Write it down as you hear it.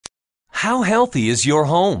How healthy is your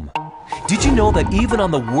home? Did you know that even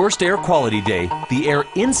on the worst air quality day, the air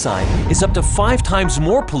inside is up to 5 times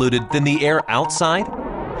more polluted than the air outside?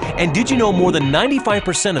 And did you know more than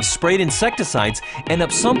 95% of sprayed insecticides end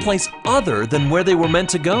up someplace other than where they were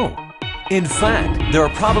meant to go? In fact, there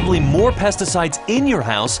are probably more pesticides in your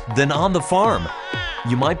house than on the farm.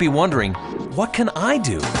 You might be wondering, what can I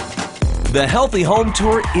do? The Healthy Home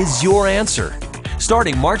Tour is your answer.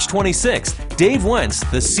 Starting March 26th, Dave Wentz,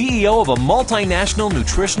 the CEO of a multinational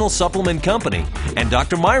nutritional supplement company, and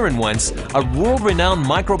Dr. Myron Wentz, a world-renowned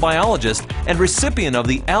microbiologist and recipient of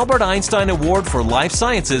the Albert Einstein Award for Life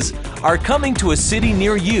Sciences, are coming to a city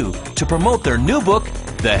near you to promote their new book,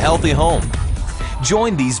 The Healthy Home.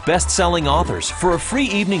 Join these best-selling authors for a free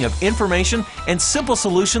evening of information and simple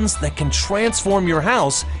solutions that can transform your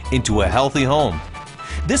house into a healthy home.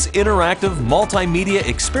 This interactive multimedia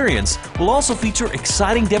experience will also feature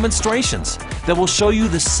exciting demonstrations that will show you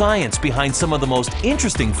the science behind some of the most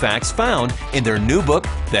interesting facts found in their new book,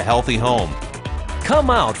 The Healthy Home.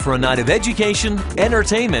 Come out for a night of education,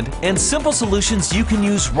 entertainment, and simple solutions you can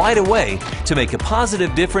use right away to make a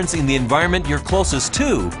positive difference in the environment you're closest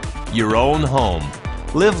to, your own home.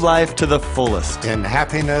 Live life to the fullest in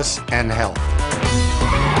happiness and health.